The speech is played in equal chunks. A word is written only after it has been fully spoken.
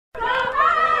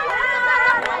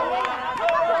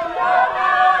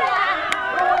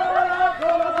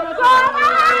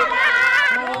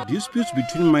Disputes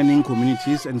between mining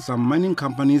communities and some mining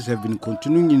companies have been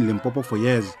continuing in Limpopo for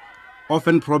years.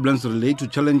 Often problems relate to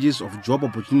challenges of job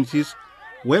opportunities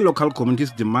where local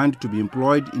communities demand to be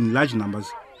employed in large numbers.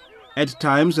 At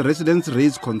times, residents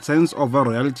raise concerns over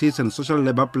royalties and social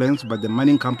labor plans by the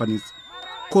mining companies.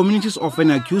 Communities often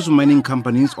accuse mining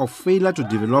companies of failure to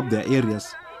develop their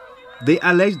areas. They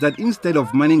allege that instead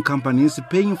of mining companies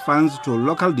paying funds to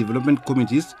local development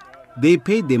committees, they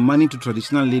pay the money to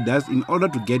traditional leaders in order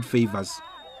to get favors.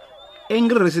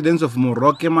 Angry residents of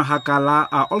Moroke Mahakala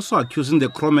are also accusing the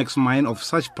Chromex mine of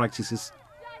such practices.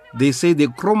 They say the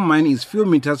chrome mine is few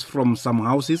meters from some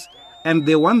houses and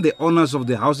they want the owners of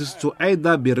the houses to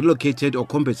either be relocated or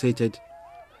compensated.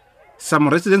 Some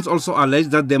residents also allege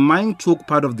that the mine took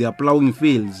part of their plowing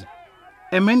fields.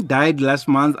 A man died last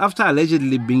month after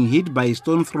allegedly being hit by a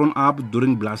stone thrown up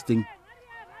during blasting.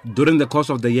 During the course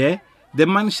of the year, the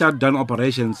mine shut down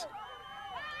operations.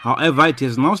 However, it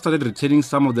has now started returning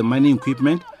some of the mining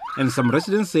equipment, and some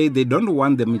residents say they don't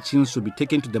want the machines to be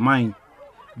taken to the mine.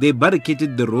 They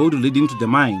barricaded the road leading to the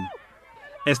mine.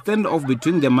 A standoff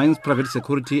between the mine's private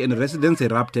security and residents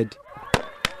erupted.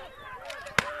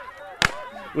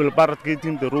 We'll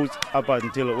barricading the roads up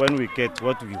until when we get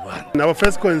what we want. Our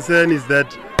first concern is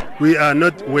that we are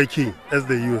not working as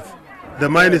the youth. The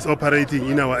mine is operating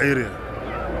in our area,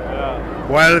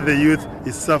 while the youth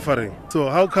is suffering. So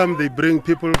how come they bring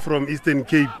people from Eastern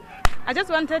Cape? I just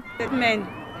wanted that man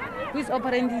who is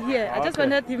operating here, I just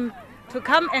wanted him to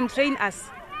come and train us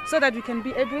so that we can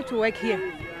be able to work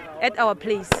here at our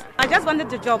place. I just wanted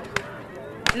the job,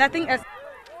 nothing else.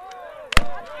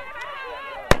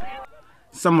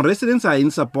 Some residents are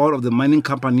in support of the mining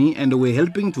company and were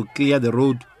helping to clear the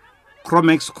road.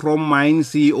 Chromex Chrome Mine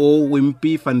CEO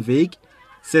Wimpy van Veek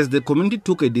says the community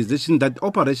took a decision that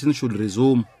operations should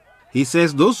resume. He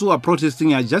says those who are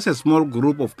protesting are just a small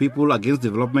group of people against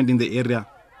development in the area.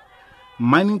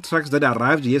 Mining trucks that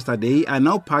arrived yesterday are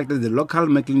now parked at the local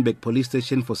Mecklenburg police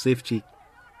station for safety.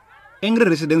 Angry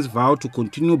residents vow to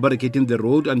continue barricading the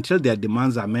road until their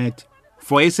demands are met.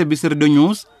 For SABC Radio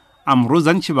News, I'm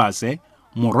Rudzani Tshivhase,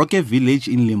 Moroke Village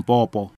in Limpopo.